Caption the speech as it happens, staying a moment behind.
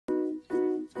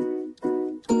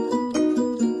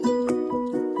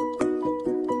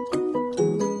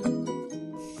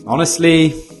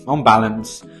Honestly, on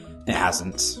balance, it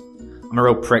hasn't. I'm a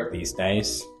real prick these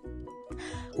days.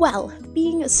 Well,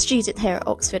 being a student here at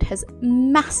Oxford has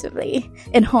massively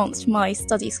enhanced my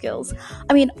study skills.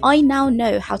 I mean, I now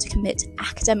know how to commit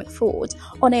academic fraud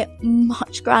on a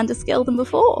much grander scale than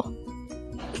before.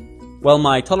 Well,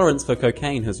 my tolerance for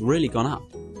cocaine has really gone up.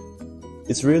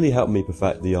 It's really helped me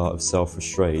perfect the art of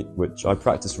self-restraint, which I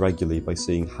practice regularly by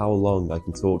seeing how long I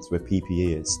can talk to a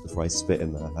PPE is before I spit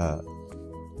in their hair.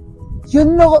 You're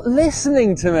not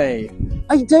listening to me!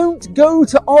 I don't go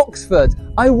to Oxford!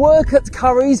 I work at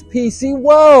Curry's PC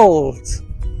World!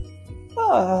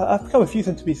 I've become a few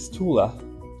centimetres taller.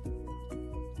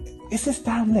 Is this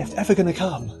damn lift ever going to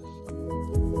come?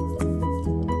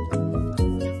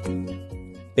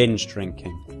 Binge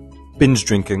drinking. Binge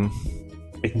drinking.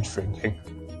 Binge drinking.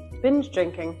 Binge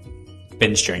drinking.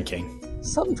 Binge drinking.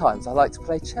 Sometimes I like to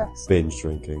play chess. Binge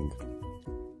drinking.